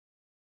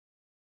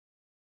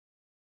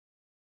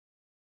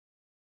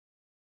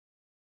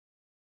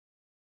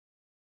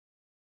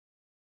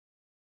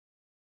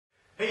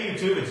Hey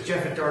YouTube, it's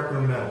Jeff at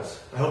Darkmoon Metals.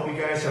 I hope you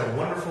guys had a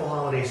wonderful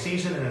holiday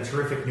season and a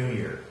terrific new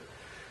year.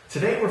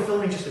 Today we're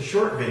filming just a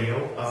short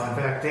video. In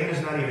fact,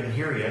 Dana's not even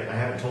here yet. I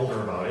haven't told her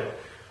about it.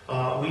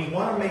 We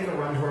want to make a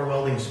run to our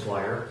welding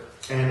supplier,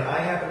 and I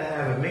happen to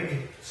have a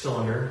MIG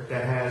cylinder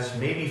that has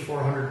maybe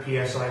 400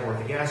 psi worth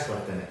of gas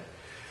left in it.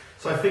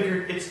 So I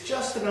figured it's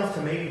just enough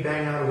to maybe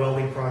bang out a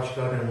welding project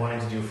I've been wanting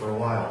to do for a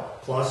while.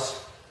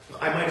 Plus,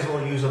 I might as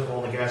well use up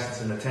all the gas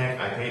that's in the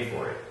tank. I paid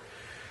for it.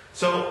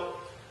 So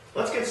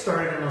let's get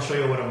started and I'll show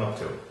you what I'm up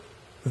to.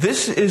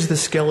 This is the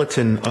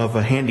skeleton of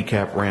a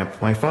handicap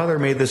ramp. My father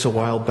made this a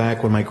while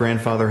back when my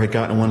grandfather had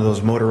gotten one of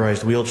those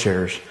motorized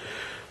wheelchairs.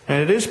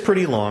 And it is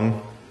pretty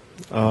long.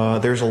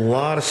 There's a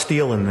lot of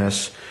steel in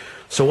this.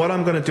 So what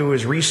I'm going to do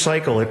is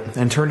recycle it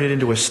and turn it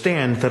into a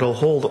stand that'll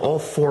hold all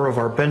four of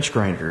our bench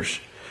grinders.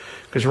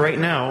 Because right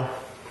now,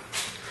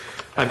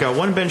 I've got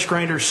one bench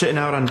grinder sitting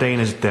out on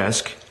Dana's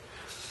desk.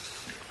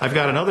 I've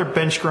got another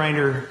bench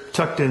grinder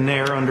tucked in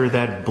there under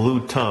that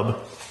blue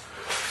tub.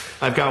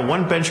 I've got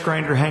one bench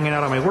grinder hanging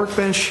out on my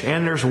workbench,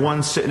 and there's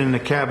one sitting in the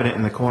cabinet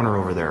in the corner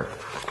over there.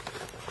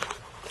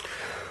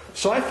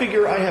 So I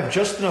figure I have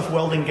just enough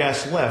welding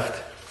gas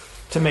left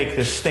to make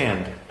this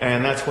stand,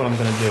 and that's what I'm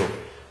going to do.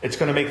 It's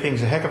going to make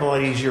things a heck of a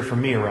lot easier for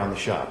me around the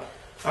shop.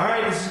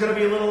 Alright, this is going to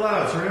be a little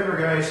loud, so remember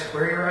guys,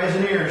 wear your eyes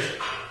and ears.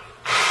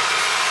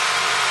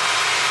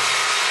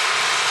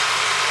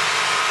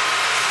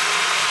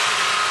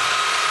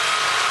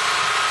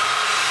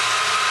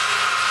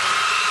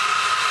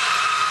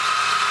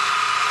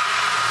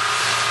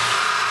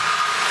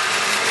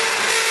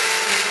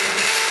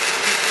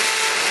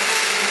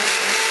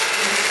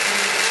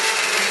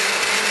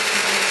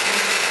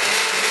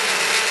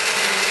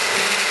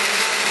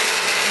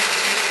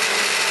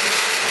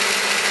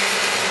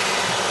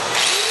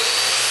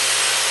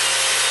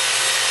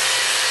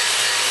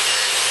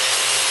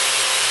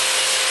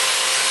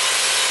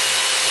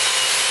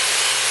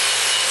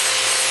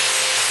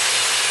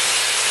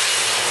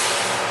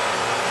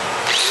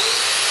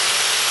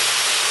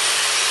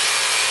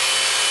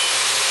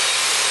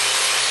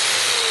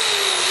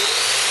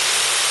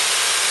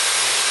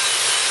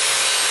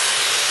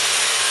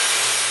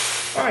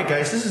 Alright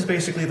guys, this is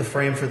basically the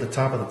frame for the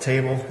top of the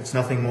table. It's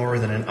nothing more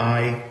than an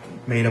eye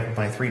made up of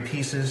my three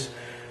pieces.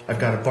 I've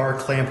got a bar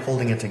clamp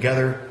holding it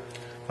together.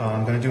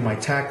 I'm going to do my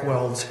tack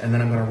welds, and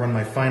then I'm going to run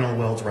my final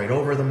welds right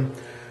over them.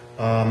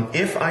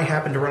 If I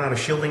happen to run out of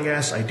shielding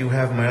gas, I do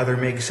have my other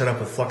MIG set up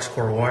with flux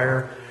core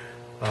wire.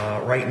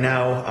 Right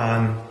now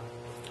on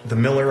the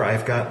miller,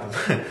 I've got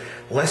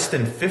less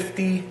than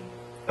 50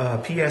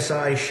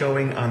 psi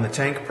showing on the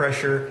tank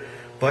pressure,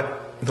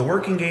 but the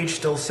working gauge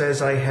still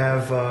says I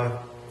have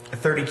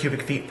 30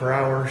 cubic feet per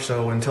hour,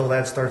 so until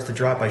that starts to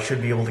drop, I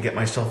should be able to get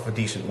myself a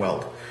decent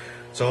weld.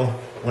 So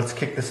let's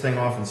kick this thing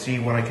off and see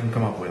what I can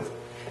come up with.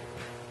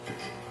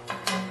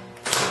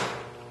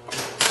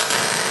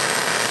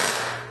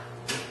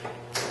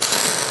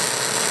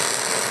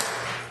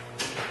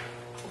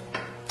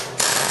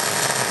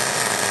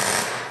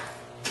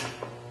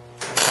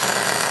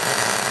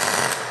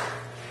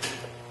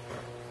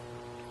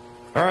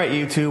 Alright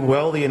YouTube,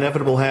 well, the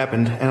inevitable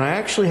happened, and I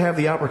actually have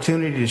the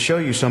opportunity to show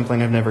you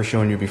something I've never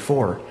shown you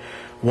before.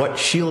 What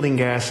shielding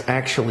gas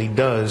actually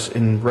does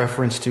in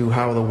reference to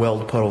how the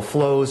weld puddle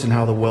flows and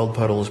how the weld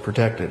puddle is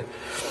protected.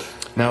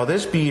 Now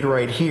this bead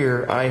right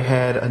here, I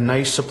had a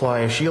nice supply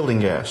of shielding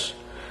gas,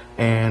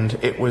 and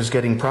it was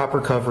getting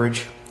proper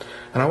coverage,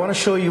 and I want to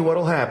show you what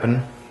will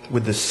happen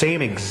with the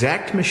same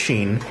exact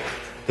machine,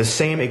 the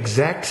same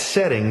exact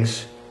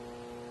settings,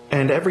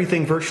 and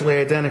everything virtually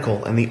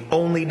identical, and the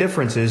only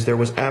difference is there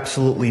was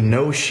absolutely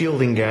no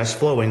shielding gas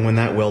flowing when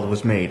that weld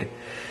was made.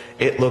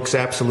 It looks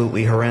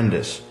absolutely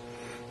horrendous.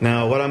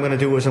 Now what I'm going to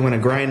do is I'm going to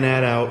grind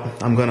that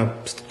out. I'm going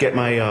to get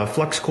my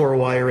flux core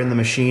wire in the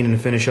machine and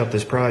finish up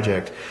this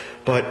project.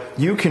 But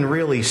you can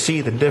really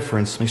see the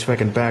difference. Let me see if I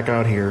can back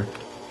out here.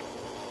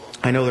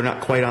 I know they're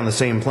not quite on the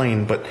same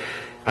plane, but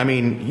I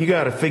mean, you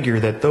got to figure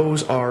that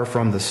those are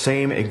from the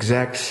same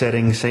exact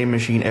setting, same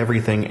machine,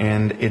 everything,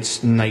 and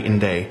it's night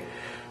and day.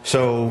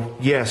 So,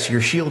 yes,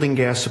 your shielding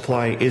gas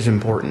supply is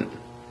important.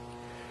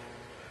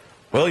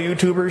 Well,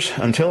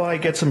 YouTubers, until I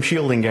get some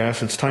shielding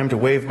gas, it's time to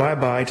wave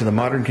bye-bye to the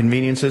modern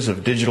conveniences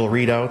of digital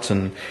readouts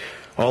and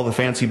all the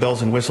fancy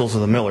bells and whistles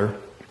of the miller.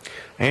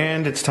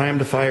 And it's time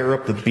to fire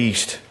up the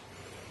beast.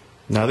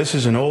 Now, this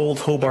is an old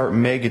Hobart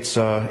MIG. It's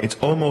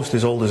almost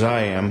as old as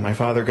I am. My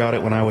father got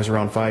it when I was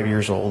around 5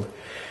 years old.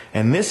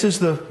 And this is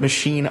the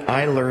machine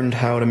I learned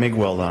how to MIG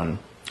weld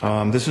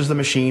on. This is the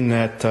machine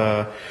that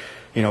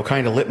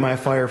kind of lit my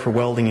fire for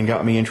welding and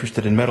got me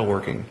interested in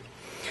metalworking.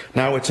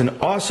 Now, it's an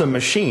awesome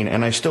machine,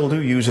 and I still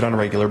do use it on a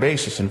regular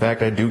basis. In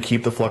fact, I do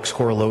keep the flux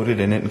core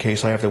loaded in it in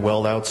case I have to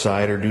weld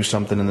outside or do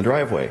something in the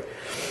driveway.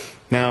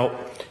 Now,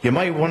 you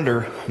might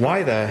wonder,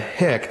 why the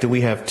heck do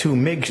we have two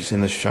MIGs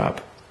in this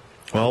shop?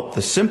 Well,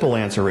 the simple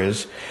answer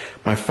is,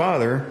 my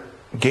father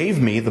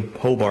gave me the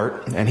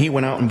Hobart, and he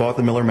went out and bought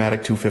the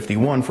Millermatic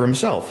 251 for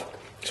himself.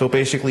 So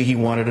basically, he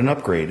wanted an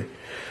upgrade.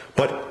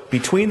 But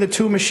between the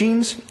two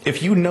machines,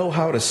 if you know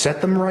how to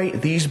set them right,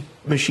 these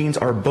machines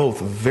are both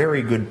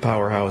very good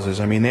powerhouses.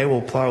 I mean, they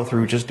will plow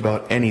through just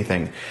about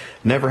anything.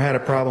 Never had a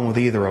problem with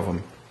either of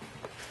them.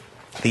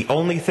 The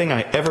only thing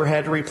I ever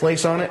had to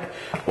replace on it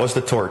was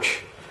the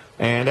torch.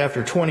 And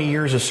after 20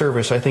 years of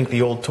service, I think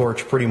the old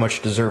torch pretty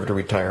much deserved a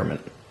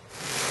retirement.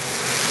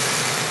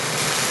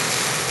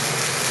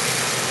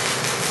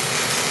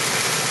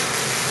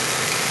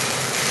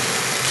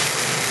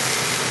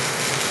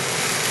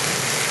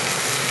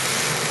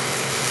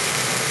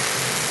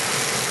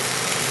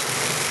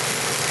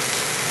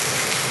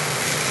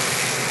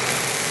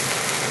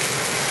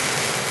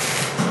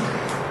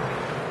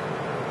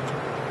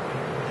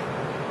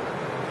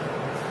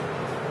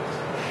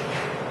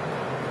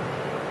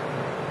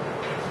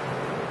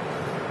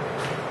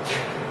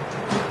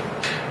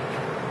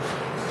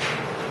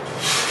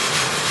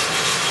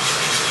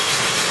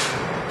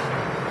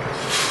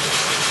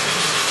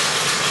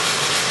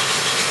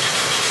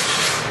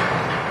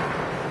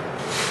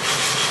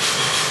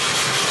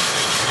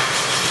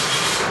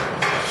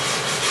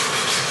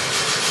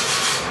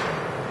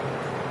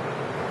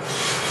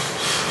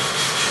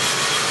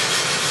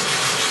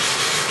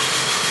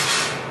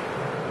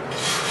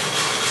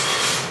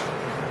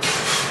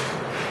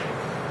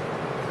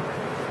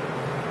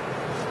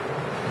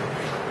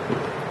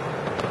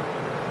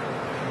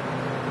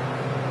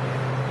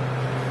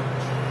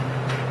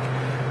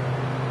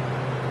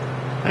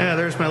 Yeah,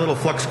 there's my little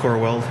flux core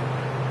weld.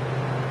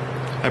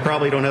 I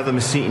probably don't have the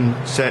machine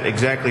set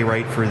exactly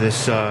right for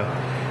this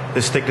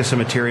this thickness of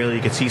material.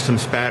 You can see some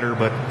spatter,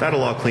 but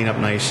that'll all clean up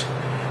nice.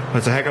 But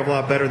it's a heck of a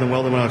lot better than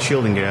welding without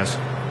shielding gas.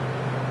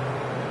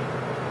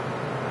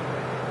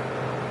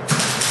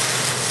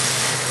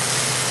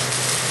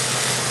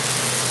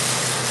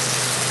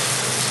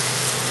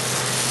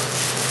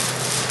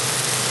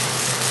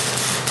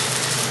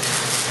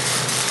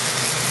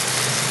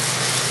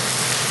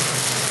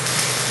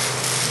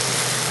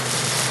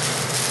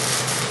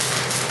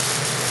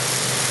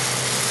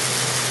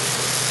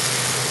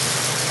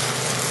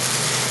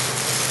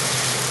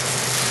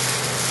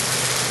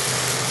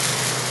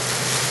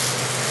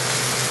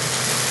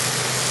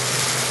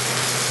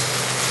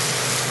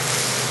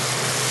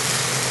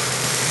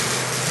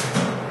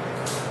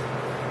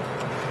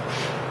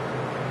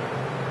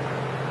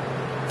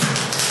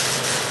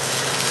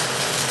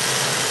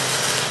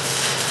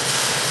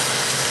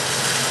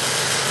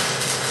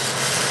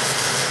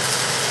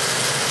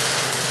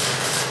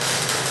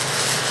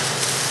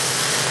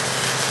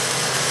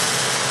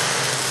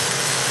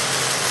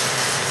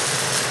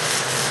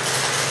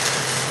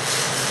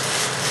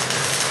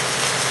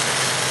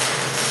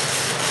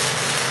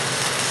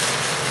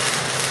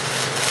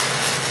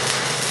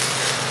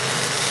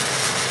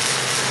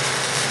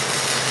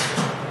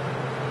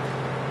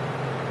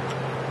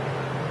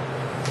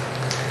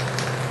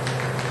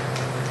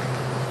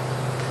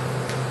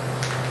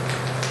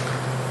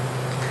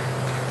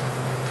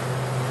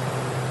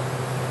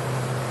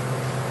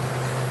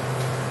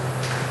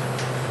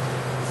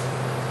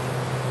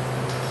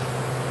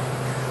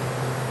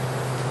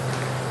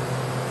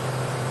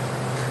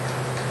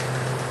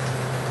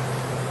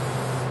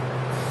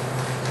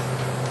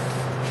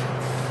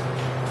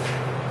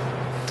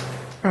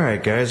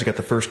 Alright guys, I got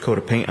the first coat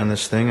of paint on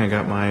this thing. I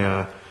got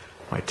my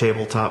my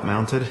tabletop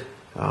mounted.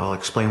 I'll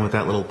explain what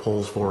that little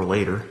pole's for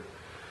later.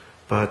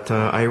 But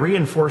I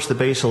reinforced the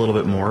base a little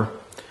bit more.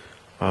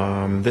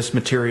 This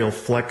material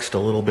flexed a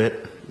little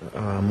bit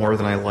more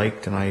than I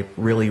liked, and I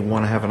really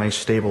want to have a nice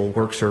stable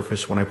work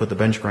surface when I put the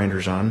bench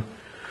grinders on.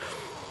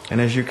 And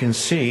as you can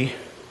see,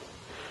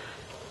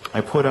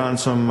 I put on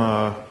some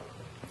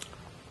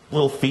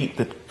little feet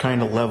that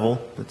kind of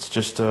level. It's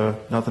just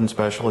nothing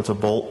special. It's a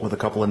bolt with a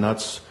couple of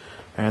nuts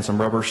and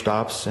some rubber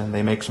stops, and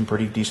they make some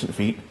pretty decent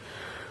feet.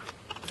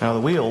 Now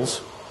the wheels,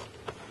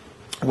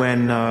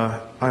 when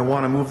I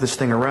want to move this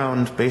thing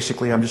around,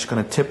 basically I'm just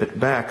going to tip it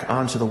back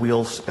onto the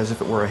wheels as if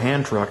it were a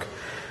hand truck,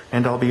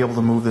 and I'll be able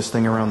to move this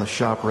thing around the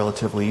shop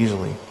relatively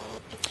easily.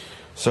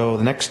 So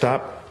the next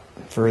stop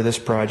for this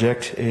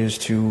project is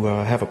to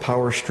have a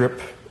power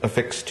strip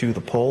affixed to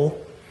the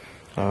pole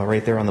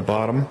right there on the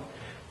bottom.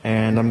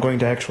 And I'm going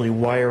to actually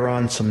wire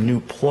on some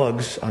new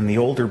plugs on the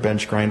older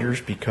bench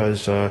grinders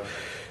because,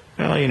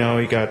 well, you know,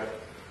 you got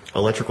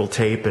electrical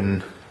tape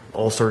and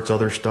all sorts of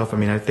other stuff. I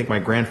mean, I think my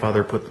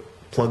grandfather put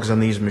plugs on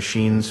these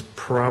machines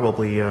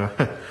probably, oh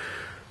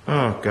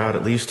God,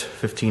 at least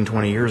 15,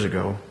 20 years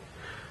ago.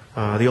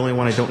 The only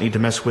one I don't need to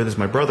mess with is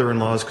my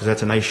brother-in-law's because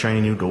that's a nice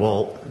shiny new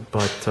DeWalt.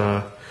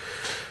 But,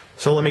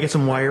 so let me get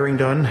some wiring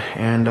done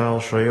and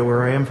I'll show you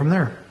where I am from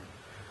there.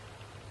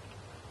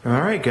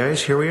 Alright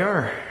guys, here we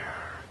are.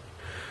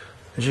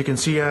 As you can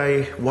see,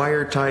 I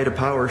wire tied a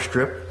power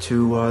strip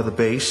to the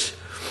base,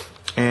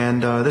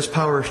 and this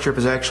power strip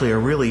is actually a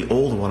really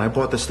old one. I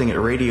bought this thing at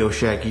Radio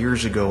Shack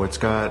years ago. It's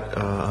got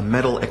a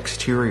metal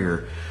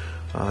exterior.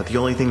 The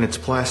only thing that's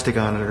plastic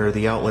on it are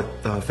the outlet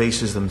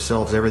faces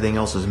themselves. Everything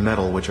else is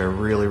metal, which I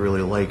really,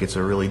 really like. It's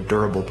a really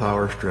durable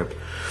power strip.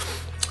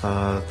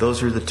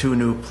 Those are the two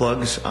new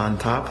plugs on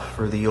top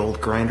for the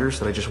old grinders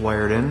that I just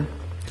wired in.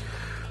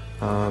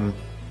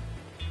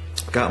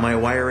 Got my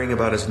wiring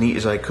about as neat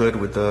as I could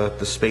with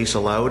the space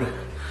allowed.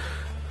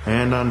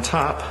 And on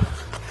top,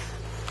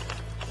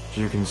 as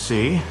you can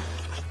see,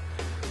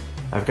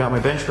 I've got my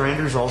bench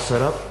grinders all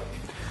set up.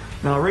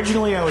 Now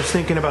originally I was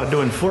thinking about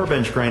doing 4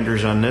 bench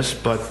grinders on this,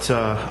 but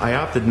I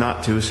opted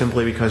not to,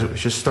 simply because it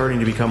was just starting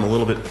to become a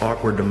little bit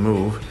awkward to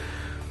move.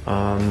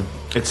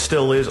 It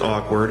still is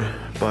awkward,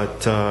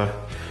 but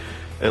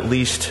at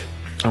least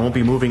I won't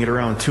be moving it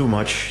around too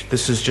much.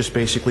 This is just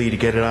basically to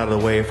get it out of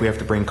the way if we have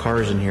to bring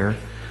cars in here.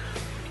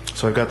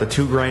 So I've got the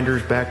 2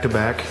 grinders back to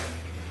back,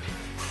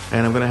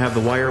 and I'm going to have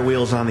the wire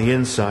wheels on the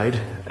inside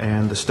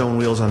and the stone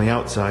wheels on the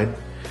outside.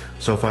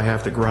 So if I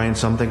have to grind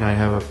something, I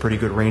have a pretty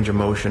good range of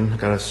motion.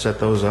 Got to set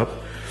those up.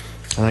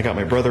 And I got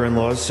my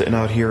brother-in-law's sitting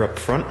out here up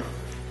front.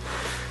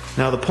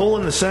 Now the pole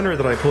in the center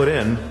that I put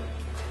in,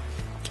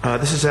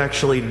 this is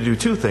actually to do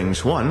 2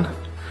 things. One,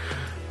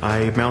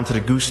 I mounted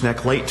a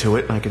gooseneck light to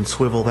it, and I can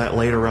swivel that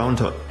light around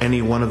to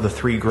any one of the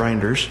 3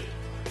 grinders.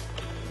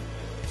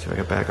 See if I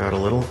can back out a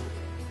little.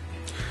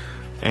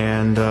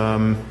 And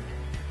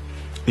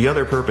the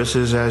other purpose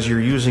is, as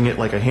you're using it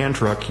like a hand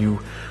truck,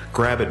 you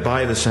grab it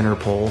by the center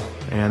pole,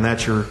 and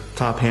that's your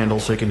top handle,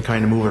 so you can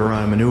kind of move it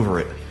around and maneuver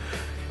it.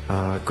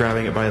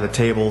 Grabbing it by the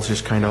table is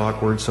just kind of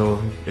awkward,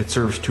 so it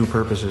serves 2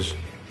 purposes.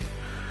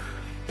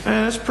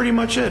 And that's pretty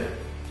much it.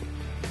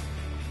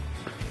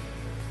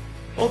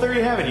 Well, there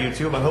you have it,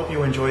 YouTube. I hope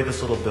you enjoyed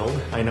this little build.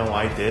 I know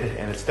I did,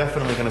 and it's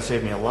definitely going to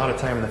save me a lot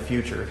of time in the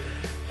future.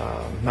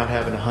 Not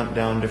having to hunt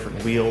down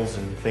different wheels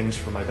and things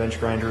for my bench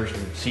grinders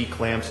and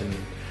C-clamps and,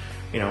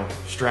 you know,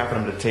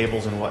 strapping them to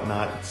tables and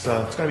whatnot. It's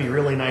going to be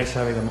really nice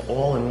having them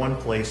all in one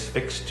place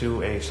fixed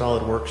to a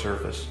solid work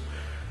surface.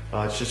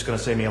 It's just going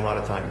to save me a lot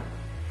of time.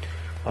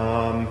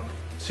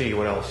 Let's see,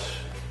 what else?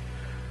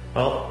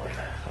 Well,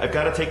 I've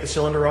got to take the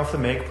cylinder off the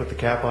MIG, put the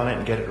cap on it,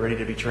 and get it ready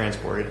to be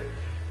transported.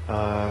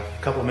 A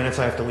couple of minutes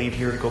I have to leave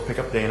here to go pick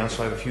up Dana,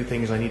 so I have a few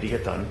things I need to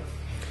get done.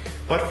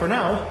 But for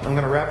now, I'm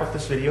going to wrap up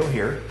this video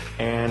here,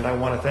 and I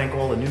want to thank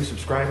all the new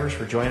subscribers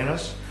for joining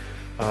us.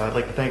 I'd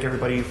like to thank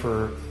everybody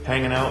for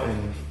hanging out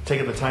and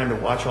taking the time to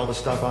watch all the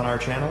stuff on our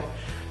channel,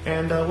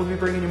 and we'll be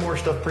bringing you more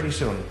stuff pretty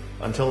soon.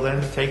 Until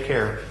then, take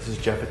care. This is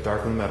Jeff at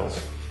Darkmoon Metals.